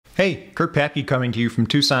Hey, Kurt Packey coming to you from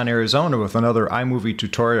Tucson, Arizona with another iMovie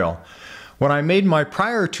tutorial. When I made my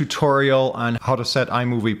prior tutorial on how to set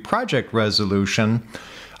iMovie project resolution,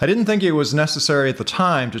 I didn't think it was necessary at the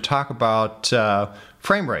time to talk about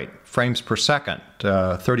frame rate, frames per second,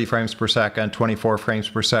 30 frames per second, 24 frames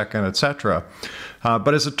per second, etc.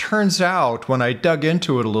 But as it turns out, when I dug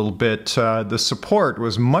into it a little bit, the support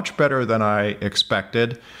was much better than I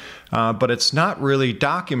expected. But it's not really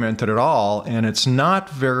documented at all, and it's not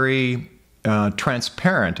very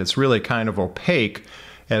transparent. It's really kind of opaque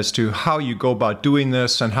as to how you go about doing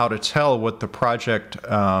this and how to tell what the project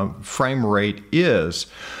frame rate is.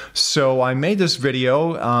 So I made this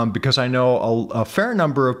video because I know a fair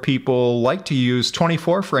number of people like to use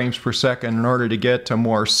 24 frames per second in order to get a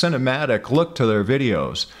more cinematic look to their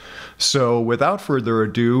videos. So without further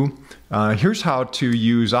ado, here's how to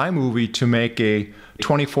use iMovie to make a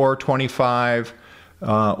 24, 25,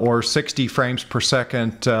 or 60 frames per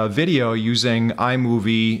second video using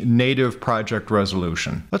iMovie native project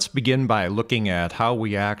resolution. Let's begin by looking at how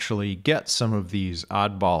we actually get some of these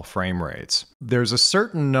oddball frame rates. There's a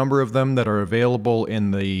certain number of them that are available in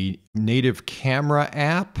the native camera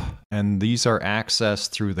app, and these are accessed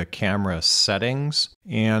through the camera settings.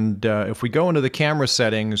 And if we go into the camera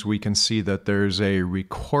settings, we can see that there's a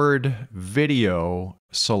record video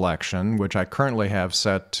selection, which I currently have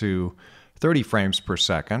set to 30 frames per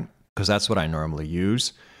second, because that's what I normally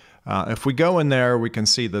use. If we go in there, we can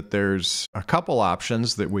see that there's a couple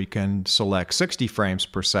options that we can select 60 frames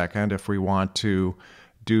per second if we want to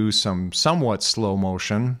do some somewhat slow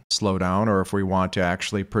motion, slow down, or if we want to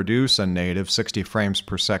actually produce a native 60 frames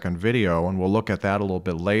per second video, and we'll look at that a little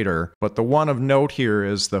bit later. But the one of note here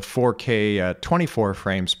is the 4K at 24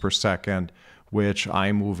 frames per second, which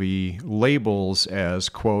iMovie labels as,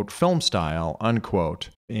 quote, film style, unquote.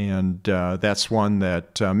 And that's one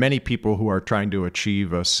that many people who are trying to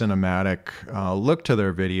achieve a cinematic look to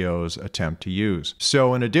their videos attempt to use.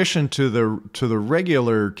 So in addition to the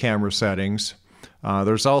regular camera settings,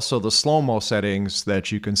 there's also the slow-mo settings that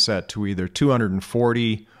you can set to either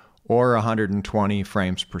 240 or 120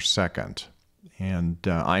 frames per second. And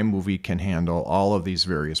iMovie can handle all of these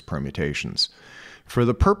various permutations. For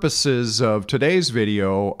the purposes of today's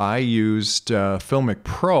video, I used Filmic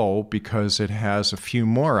Pro because it has a few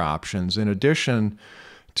more options. In addition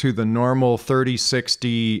to the normal 30,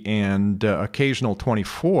 60, and occasional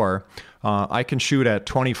 24, I can shoot at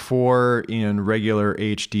 24 in regular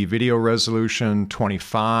HD video resolution,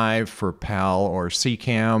 25 for PAL or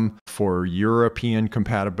CCAM for European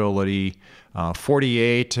compatibility,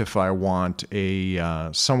 48 if I want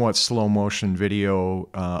a somewhat slow motion video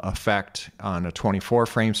effect on a 24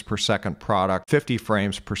 frames per second product, 50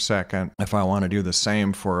 frames per second if I want to do the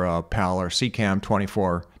same for a PAL or CCAM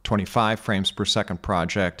 25 frames per second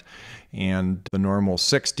project, and the normal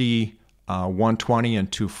 60, 120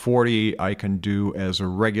 and 240 I can do as a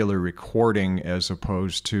regular recording as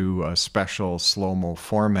opposed to a special slow-mo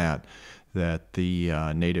format that the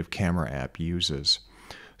native camera app uses.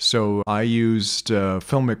 So I used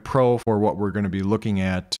Filmic Pro for what we're going to be looking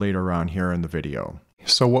at later on here in the video.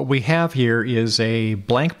 So what we have here is a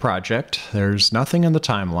blank project. There's nothing in the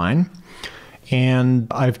timeline. And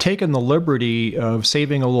I've taken the liberty of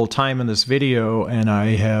saving a little time in this video, and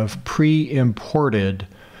I have pre-imported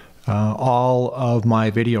all of my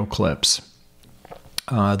video clips.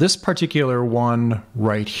 This particular one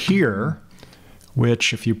right here,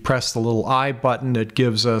 which if you press the little I button, it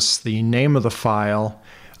gives us the name of the file.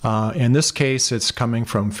 In this case, it's coming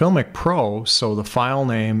from Filmic Pro, so the file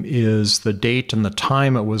name is the date and the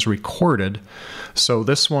time it was recorded. So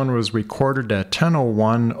this one was recorded at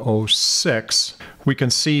 10:01:06. We can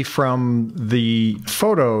see from the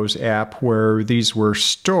Photos app where these were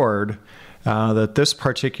stored that this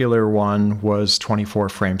particular one was 24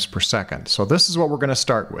 frames per second. So this is what we're going to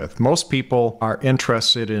start with. Most people are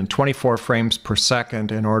interested in 24 frames per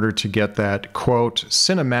second in order to get that, quote,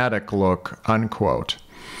 cinematic look, unquote.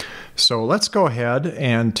 So let's go ahead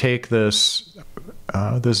and take this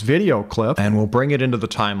video clip and we'll bring it into the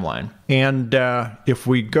timeline. And if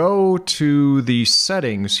we go to the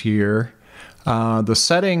settings here, the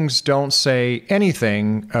settings don't say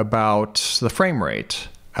anything about the frame rate.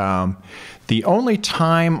 The only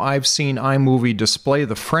time I've seen iMovie display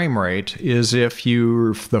the frame rate is if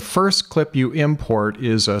the first clip you import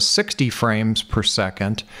is a 60 frames per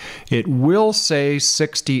second. It will say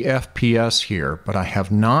 60 FPS here, but I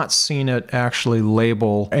have not seen it actually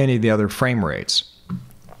label any of the other frame rates.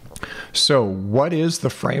 So what is the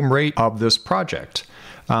frame rate of this project?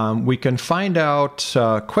 We can find out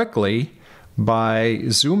quickly by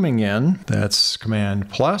zooming in. That's Command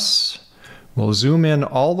plus. We'll zoom in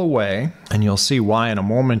all the way, and you'll see why in a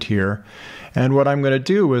moment here. And what I'm going to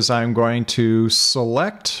do is I'm going to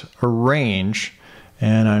select a range,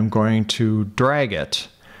 and I'm going to drag it.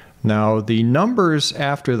 Now, the numbers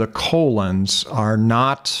after the colons are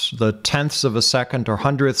not the tenths of a second or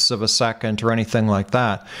hundredths of a second or anything like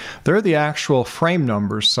that. They're the actual frame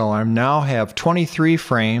numbers. So I now have 23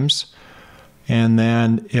 frames. And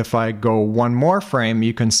then if I go one more frame,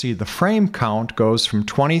 you can see the frame count goes from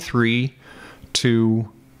 23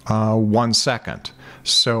 to 1 second.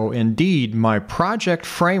 So indeed, my project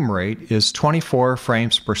frame rate is 24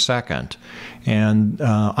 frames per second. And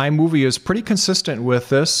iMovie is pretty consistent with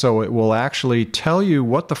this, so it will actually tell you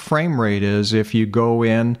what the frame rate is if you go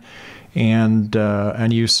in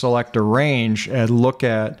and you select a range and look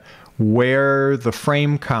at where the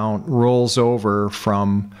frame count rolls over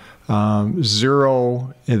from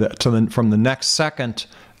 0 to from the next second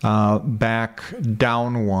back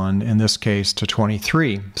down 1, in this case to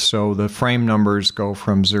 23. So the frame numbers go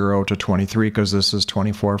from 0 to 23 because this is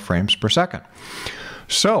 24 frames per second.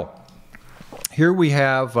 So here we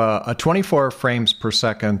have a 24 frames per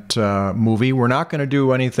second movie. We're not going to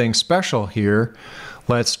do anything special here.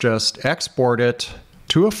 Let's just export it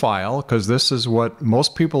to a file, because this is what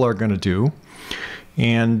most people are going to do.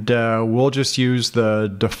 And we'll just use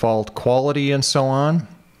the default quality and so on.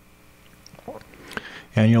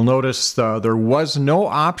 And you'll notice there was no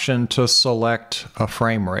option to select a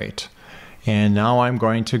frame rate. And now I'm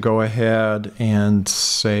going to go ahead and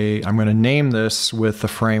say, I'm going to name this with the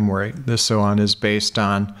frame rate. This one is based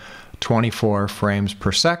on 24 frames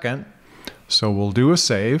per second. So we'll do a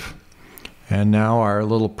save. And now our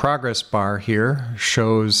little progress bar here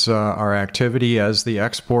shows our activity as the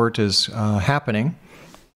export is happening.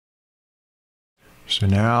 So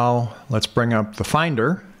now let's bring up the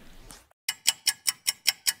Finder.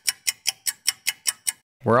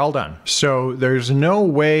 We're all done. So there's no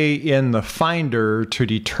way in the Finder to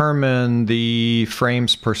determine the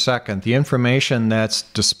frames per second. The information that's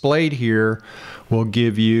displayed here will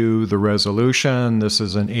give you the resolution. This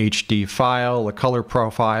is an HD file, the color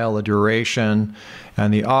profile, the duration,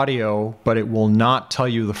 and the audio, but it will not tell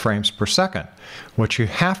you the frames per second. What you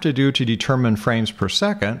have to do to determine frames per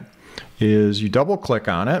second is you double click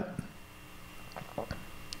on it,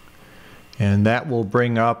 and that will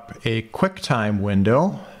bring up a QuickTime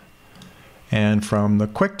window. And from the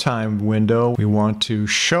QuickTime window, we want to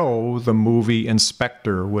show the movie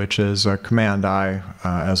inspector, which is a Command I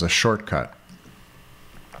as a shortcut.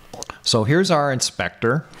 So here's our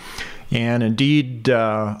inspector. And indeed,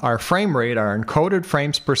 our frame rate, our encoded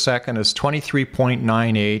frames per second is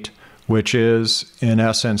 23.98, which is, in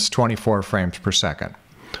essence, 24 frames per second.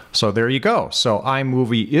 So there you go. So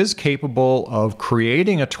iMovie is capable of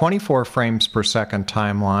creating a 24 frames per second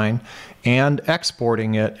timeline and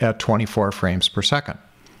exporting it at 24 frames per second.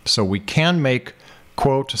 So we can make,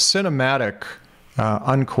 quote, cinematic,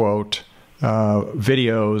 unquote,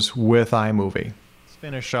 videos with iMovie. Let's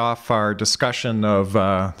finish off our discussion of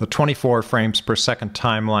the 24 frames per second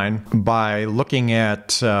timeline by looking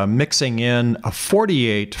at mixing in a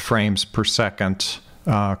 48 frames per second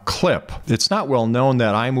clip. It's not well known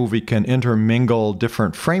that iMovie can intermingle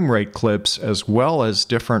different frame rate clips as well as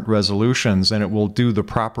different resolutions, and it will do the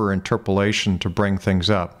proper interpolation to bring things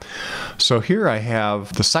up. So here I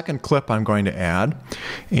have the second clip I'm going to add,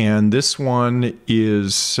 and this one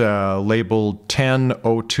is labeled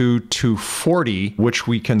 10:02:240, which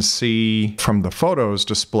we can see from the photos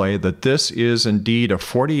display that this is indeed a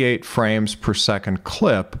 48 frames per second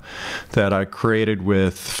clip that I created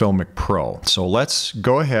with Filmic Pro. So let's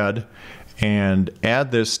go ahead and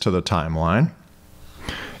add this to the timeline.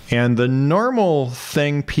 And the normal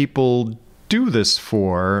thing people do this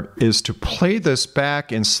for is to play this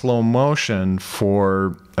back in slow motion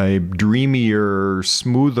for a dreamier,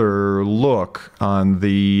 smoother look on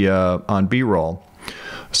the on B-roll.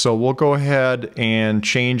 So we'll go ahead and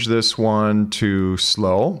change this one to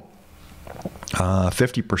slow,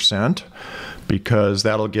 50%. Because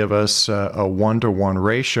that'll give us a 1-to-1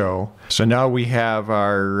 ratio. So now we have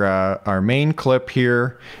our main clip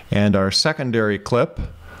here and our secondary clip.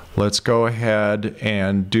 Let's go ahead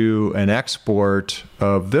and do an export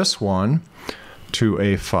of this one to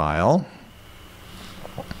a file.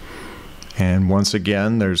 And once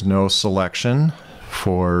again, there's no selection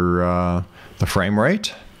for the frame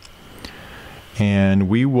rate. And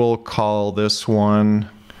we will call this one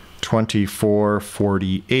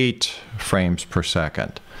 2448 frames per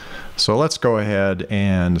second. So let's go ahead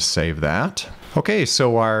and save that. Okay,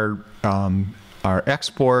 so our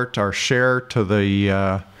export, our share to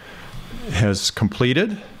the has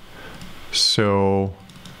completed. So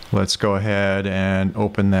Let's go ahead and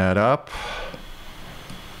open that up.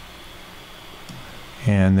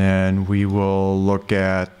 And then we will look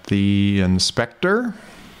at the inspector.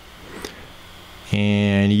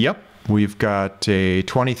 And yep, we've got a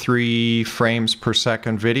 23 frames per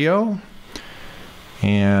second video.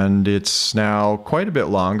 And it's now quite a bit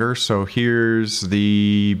longer. So here's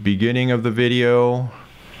the beginning of the video.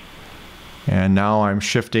 And now I'm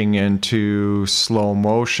shifting into slow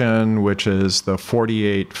motion, which is the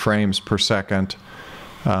 48 frames per second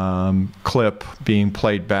clip being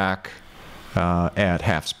played back at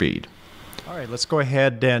half speed. All right, let's go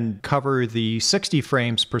ahead and cover the 60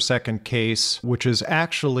 frames per second case, which is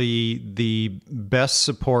actually the best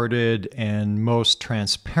supported and most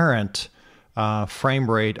transparent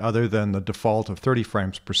frame rate other than the default of 30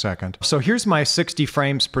 frames per second. So here's my 60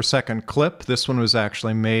 frames per second clip. This one was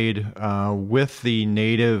actually made with the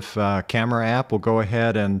native camera app. We'll go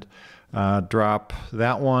ahead and drop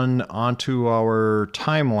that one onto our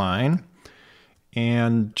timeline.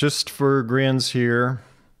 And just for grins here,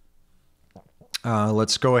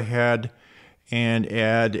 let's go ahead and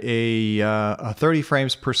add a 30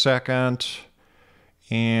 frames per second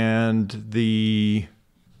and the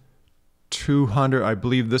 200, I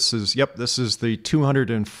believe this is, yep, this is the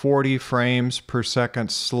 240 frames per second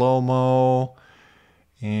slow-mo,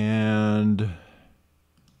 and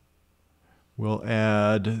we'll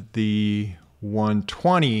add the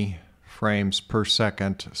 120 frames per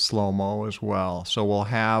second slow-mo as well. So we'll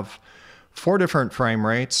have 4 different frame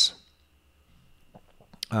rates,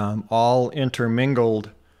 all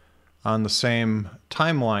intermingled on the same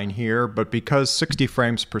timeline here, but because 60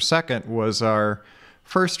 frames per second was our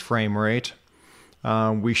first frame rate,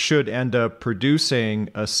 we should end up producing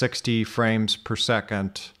a 60 frames per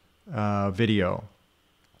second video.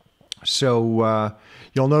 So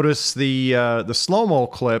you'll notice the slow-mo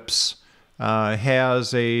clips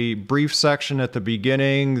has a brief section at the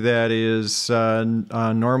beginning that is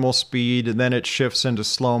normal speed, and then it shifts into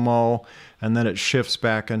slow-mo, and then it shifts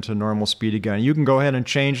back into normal speed again. You can go ahead and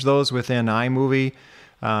change those within iMovie,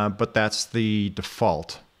 but that's the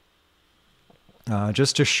default.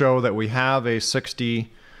 Just to show that we have a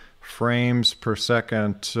 60 frames per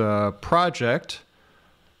second project,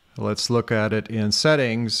 let's look at it in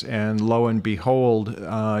settings, and lo and behold,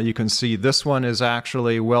 you can see this one is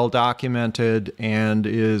actually well documented and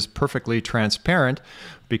is perfectly transparent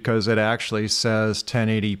because it actually says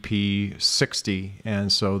 1080p 60,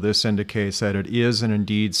 and so this indicates that it is an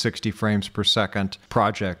indeed 60 frames per second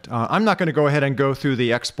project. I'm not going to go ahead and go through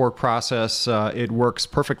the export process. It works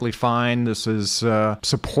perfectly fine. This is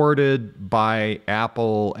supported by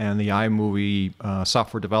Apple and the iMovie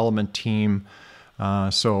software development team.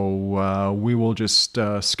 So we will just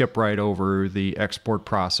skip right over the export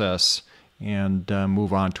process and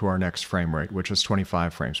move on to our next frame rate, which is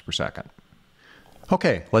 25 frames per second.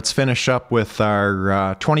 Okay, let's finish up with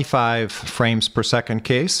our 25 frames per second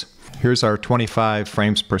case. Here's our 25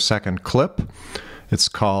 frames per second clip. It's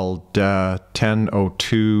called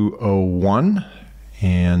 10:02:01,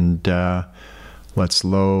 and let's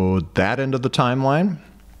load that into the timeline.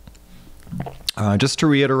 Just to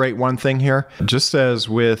reiterate one thing here, just as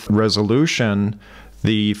with resolution,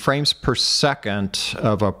 the frames per second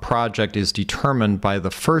of a project is determined by the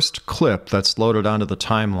first clip that's loaded onto the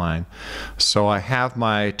timeline. So I have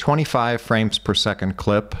my 25 frames per second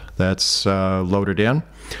clip that's loaded in,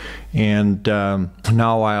 and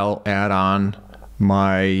now I'll add on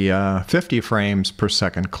my 50 frames per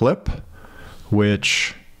second clip,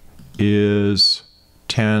 which is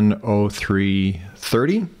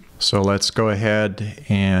 10:03:30. So let's go ahead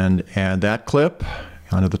and add that clip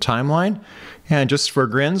onto the timeline. And just for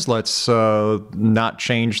grins, let's not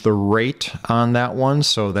change the rate on that one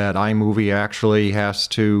so that iMovie actually has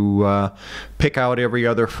to pick out every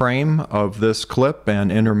other frame of this clip and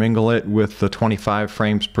intermingle it with the 25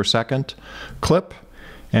 frames per second clip.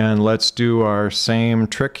 And let's do our same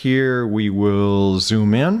trick here. We will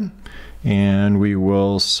zoom in and we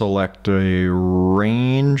will select a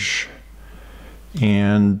range,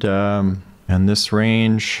 and this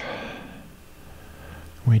range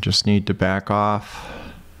we just need to back off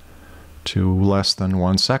to less than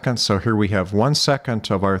 1 second. So here we have 1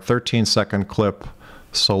 second of our 13-second clip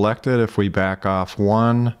selected. If we back off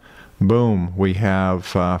 1, boom, we have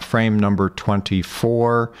frame number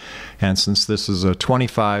 24. And since this is a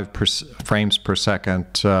 25 frames per second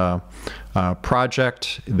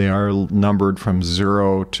project, they are numbered from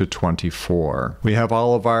 0 to 24. We have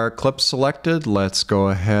all of our clips selected. Let's go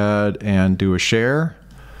ahead and do a share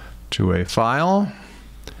to a file.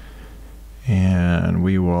 And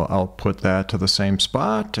we will output that to the same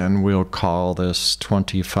spot, and we'll call this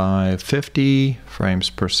 2550 frames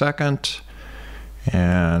per second.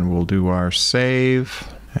 And we'll do our save,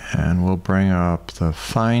 and we'll bring up the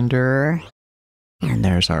Finder, and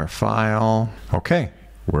there's our file. Okay,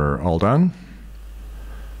 we're all done.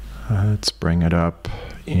 Let's bring it up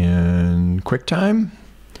in QuickTime,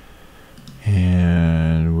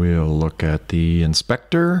 and we'll look at the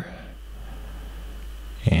inspector.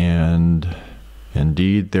 And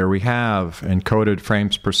indeed, there we have encoded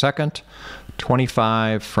frames per second,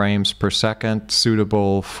 25 frames per second,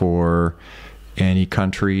 suitable for any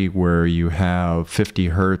country where you have 50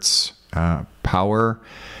 hertz power.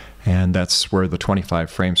 And that's where the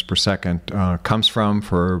 25 frames per second comes from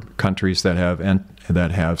for countries that have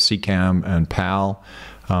CCAM and PAL.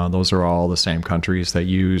 Those are all the same countries that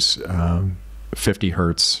use 50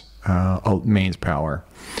 hertz mains power.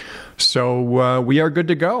 So we are good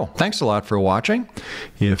to go. Thanks a lot for watching.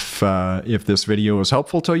 If this video was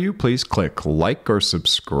helpful to you, please click like or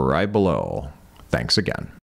subscribe below. Thanks again.